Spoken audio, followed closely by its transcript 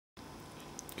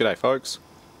G'day folks,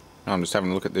 I'm just having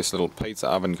a look at this little pizza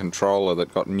oven controller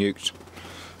that got nuked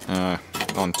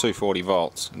on 240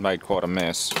 volts. It made quite a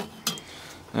mess.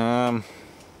 Well,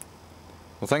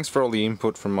 thanks for all the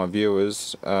input from my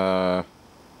viewers. I've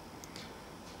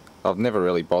never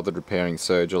really bothered repairing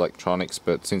surge electronics,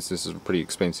 but since this is a pretty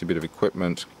expensive bit of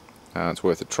equipment, it's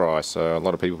worth a try. So a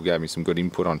lot of people gave me some good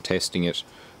input on testing it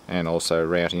and also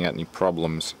routing out any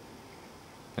problems.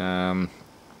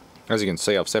 As you can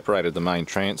see, I've separated the main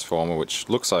transformer, which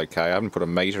looks okay. I haven't put a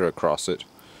meter across it,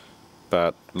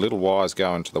 but little wires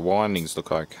going to the windings look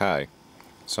okay.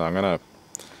 So I'm going to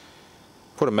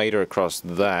put a meter across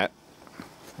that,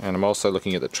 and I'm also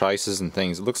looking at the traces and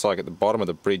things. It looks like at the bottom of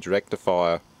the bridge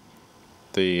rectifier,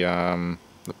 the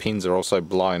pins are also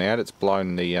blown out. It's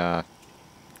blown the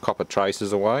copper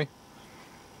traces away.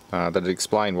 That'd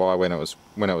explain why when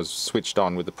it was switched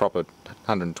on with the proper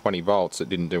 120 volts, it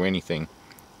didn't do anything.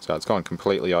 So it's gone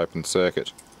completely open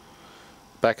circuit.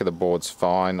 Back of the board's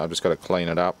fine, I've just got to clean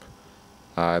it up.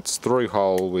 It's through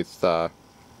hole with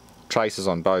traces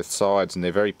on both sides, and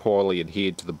they're very poorly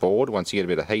adhered to the board. Once you get a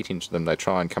bit of heat into them, they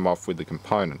try and come off with the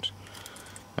component.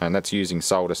 And that's using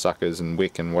solder suckers and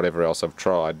wick and whatever else I've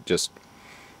tried. Just,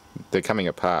 they're coming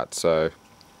apart. So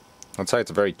I'd say it's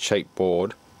a very cheap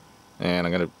board, and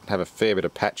I'm going to have a fair bit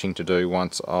of patching to do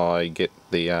once I get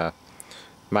the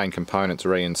main components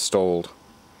reinstalled.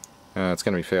 It's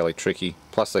going to be fairly tricky.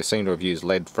 Plus they seem to have used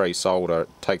lead-free solder. It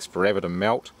takes forever to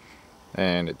melt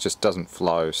and it just doesn't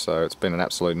flow, so it's been an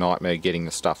absolute nightmare getting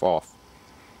the stuff off.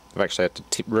 I've actually had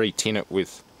to re-tin it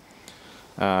with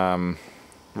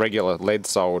regular lead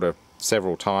solder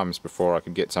several times before I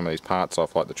could get some of these parts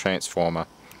off, like the transformer.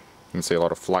 You can see a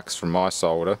lot of flux from my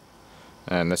solder,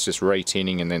 and that's just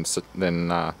re-tinning and then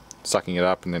sucking it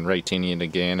up and then re-tinning it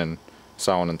again, and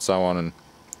so on, and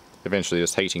eventually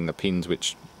just heating the pins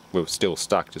which were still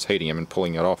stuck, just heating them and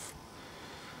pulling it off.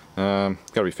 Got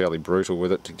to be fairly brutal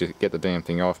with it to get the damn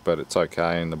thing off, but it's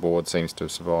okay, and the board seems to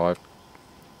have survived.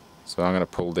 So I'm going to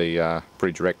pull the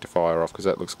bridge rectifier off because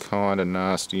that looks kind of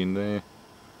nasty in there.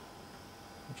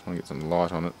 I'm trying to get some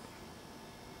light on it.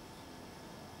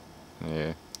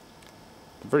 Yeah,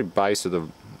 the very base of the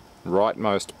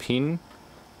rightmost pin,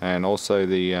 and also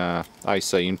the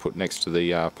AC input next to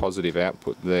the positive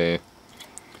output there.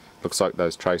 Looks like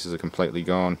those traces are completely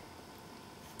gone.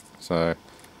 So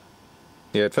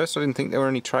yeah, at first I didn't think there were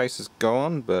any traces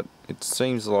gone, but it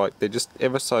seems like they're just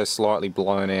ever so slightly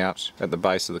blown out at the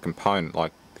base of the component,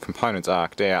 like the component's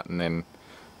arced out and then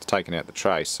it's taken out the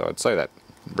trace. So I'd say that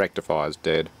rectifier's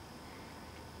dead,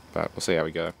 but we'll see how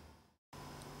we go.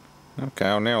 Okay,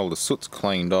 well, now all the soot's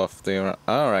cleaned off, there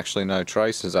are actually no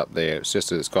traces up there. It's just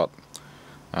that it's got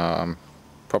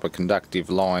proper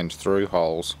conductive lined through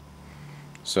holes.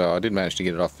 So I did manage to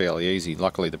get it off fairly easy.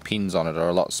 Luckily the pins on it are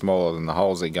a lot smaller than the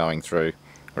holes they're going through,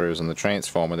 whereas on the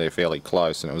transformer they're fairly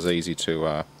close, and it was easy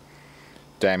to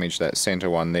damage that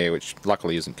centre one there, which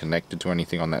luckily isn't connected to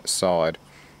anything on that side,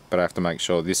 but I have to make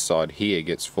sure this side here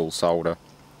gets full solder.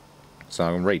 So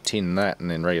I'll re-tin that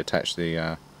and then reattach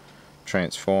the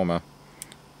transformer.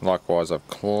 Likewise, I've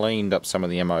cleaned up some of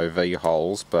the MOV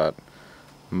holes, but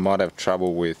might have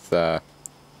trouble with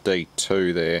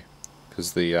D2 there,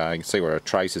 because you can see where a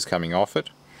trace is coming off it,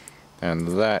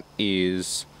 and that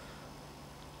is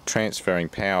transferring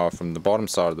power from the bottom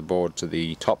side of the board to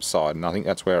the top side, and I think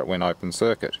that's where it went open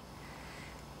circuit.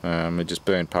 It just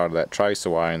burned part of that trace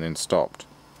away and then stopped.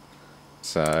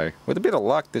 So with a bit of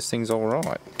luck this thing's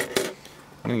alright.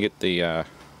 I'm going to get the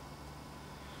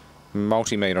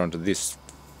multimeter onto this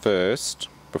first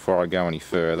before I go any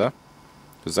further,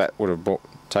 because that would have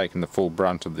taken the full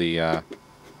brunt of the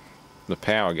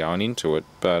power going into it,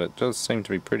 but it does seem to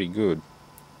be pretty good.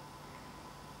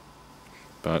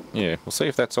 But yeah, we'll see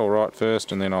if that's alright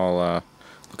first, and then I'll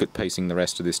look at piecing the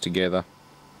rest of this together.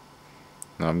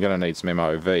 Now, I'm going to need some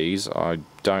MOVs. I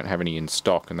don't have any in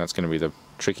stock, and that's going to be the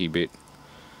tricky bit.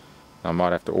 I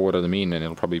might have to order them in, and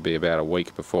it'll probably be about a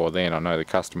week before then. I know the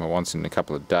customer wants it in a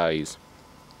couple of days,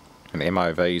 and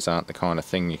MOVs aren't the kind of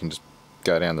thing you can just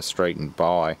go down the street and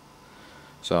buy.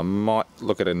 So I might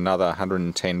look at another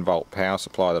 110 volt power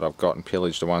supply that I've got and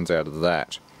pillage the ones out of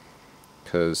that,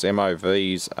 because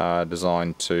MOVs are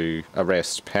designed to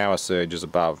arrest power surges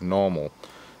above normal,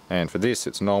 and for this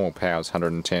its normal power is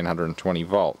 110, 120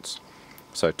 volts.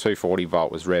 So 240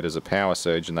 volt was read as a power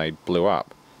surge and they blew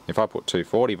up. If I put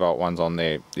 240 volt ones on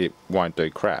there, it won't do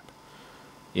crap.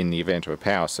 In the event of a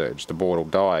power surge, the board will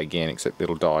die again, except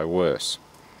it'll die worse.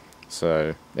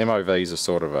 So MOVs are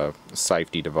sort of a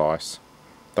safety device.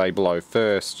 They blow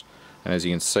first, and as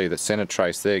you can see the centre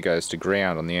trace there goes to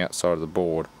ground on the outside of the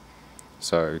board.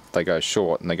 so they go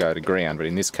short and they go to ground, but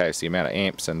in this case the amount of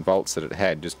amps and volts that it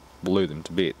had just blew them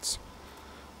to bits,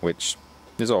 which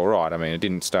is alright. I mean, it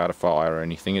didn't start a fire or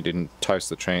anything, it didn't toast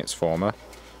the transformer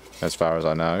as far as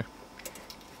I know,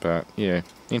 but yeah,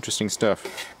 interesting stuff.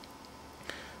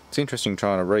 It's interesting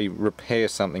trying to repair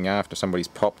something after somebody's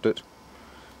popped it.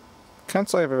 Can't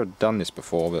say I've ever done this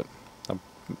before, but I've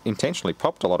intentionally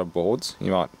popped a lot of boards.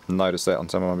 You might notice that on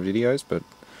some of my videos, but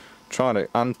trying to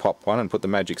unpop one and put the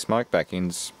magic smoke back in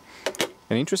is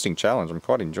an interesting challenge. I'm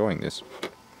quite enjoying this.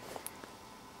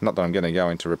 Not that I'm going to go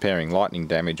into repairing lightning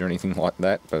damage or anything like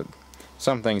that, but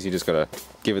some things you just got to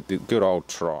give it the good old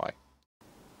try.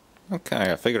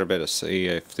 Okay, I figured I better see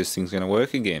if this thing's going to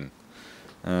work again.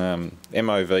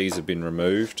 MOVs have been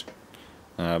removed.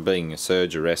 Being a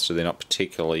surge arrestor, they're not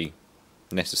particularly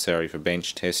necessary for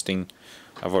bench testing.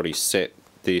 I've already set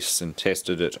this and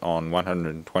tested it on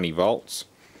 120 volts.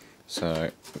 So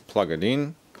plug it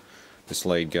in. This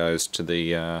lead goes to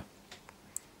the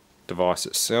device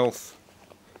itself,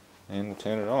 and we'll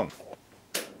turn it on.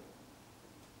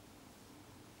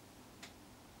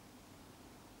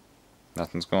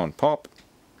 Nothing's gone pop.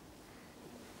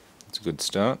 It's a good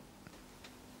start.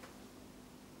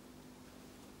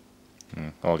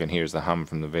 All I can hear is the hum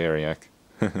from the variac.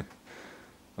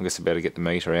 I guess I better get the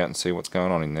meter out and see what's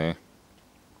going on in there.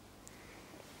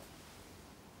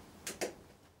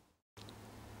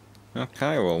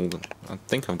 Okay, well, I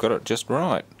think I've got it just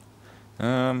right.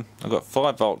 I've got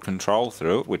 5 volt control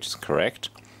through it, which is correct.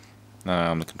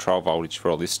 The control voltage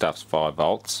for all this stuff's 5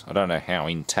 volts. I don't know how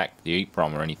intact the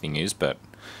EEPROM or anything is, but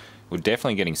we're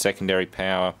definitely getting secondary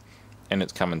power, and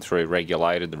it's coming through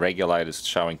regulated. The regulator's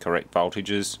showing correct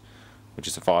voltages, which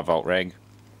is a 5 volt reg.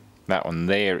 That one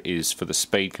there is for the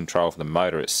speed control for the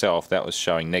motor itself. That was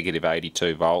showing negative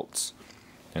 82 volts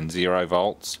and 0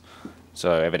 volts.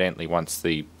 So evidently once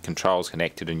the control's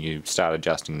connected and you start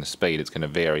adjusting the speed, it's going to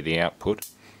vary the output.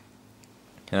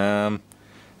 Even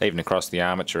across the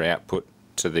armature output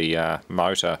to the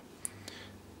motor,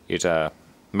 it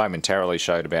momentarily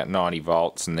showed about 90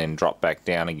 volts and then dropped back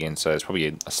down again, so there's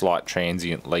probably a slight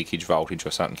transient leakage voltage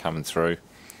or something coming through.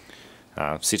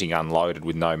 Sitting unloaded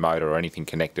with no motor or anything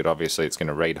connected, obviously it's going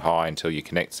to read high until you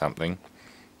connect something,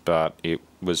 but it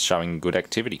was showing good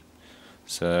activity.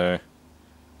 So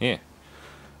yeah,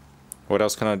 what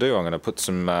else can I do? I'm going to put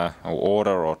some or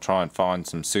order or try and find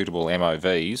some suitable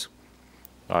MOVs.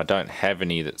 I don't have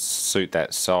any that suit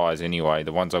that size anyway.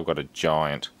 The ones I've got are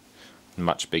giant,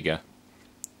 much bigger.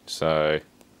 So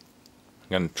I'm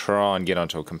going to try and get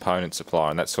onto a component supplier,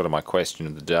 and that's sort of my question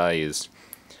of the day is,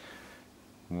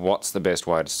 what's the best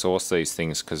way to source these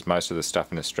things, because most of the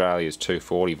stuff in Australia is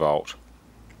 240 volt.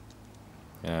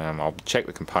 I'll check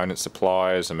the component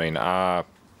suppliers. I mean, I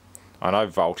know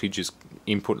voltage is,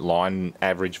 input line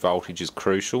average voltage is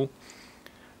crucial,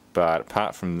 but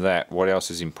apart from that, what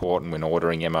else is important when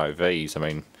ordering MOVs? I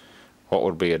mean, what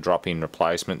would be a drop-in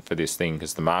replacement for this thing,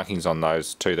 because the markings on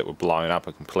those two that were blown up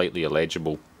are completely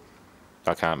illegible.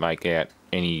 I can't make out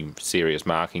any serious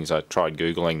markings. I tried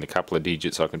googling the couple of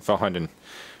digits I can find, and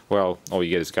well, all you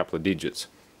get is a couple of digits.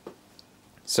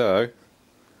 So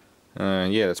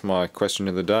yeah, that's my question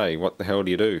of the day. What the hell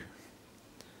do you do?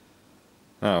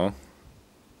 Oh,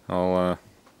 I'll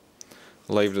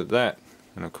leave it at that.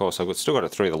 And of course I've still got it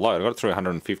through the load. I've got it through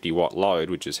 150 watt load,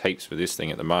 which is heaps for this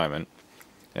thing at the moment,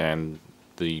 and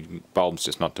the bulb's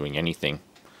just not doing anything.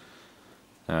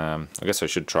 I guess I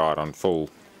should try it on full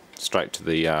straight to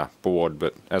the board,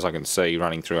 but as I can see,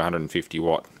 running through 150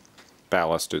 watt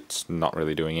ballast, it's not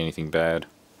really doing anything bad.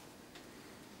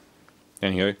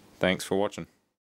 Anywho, thanks for watching.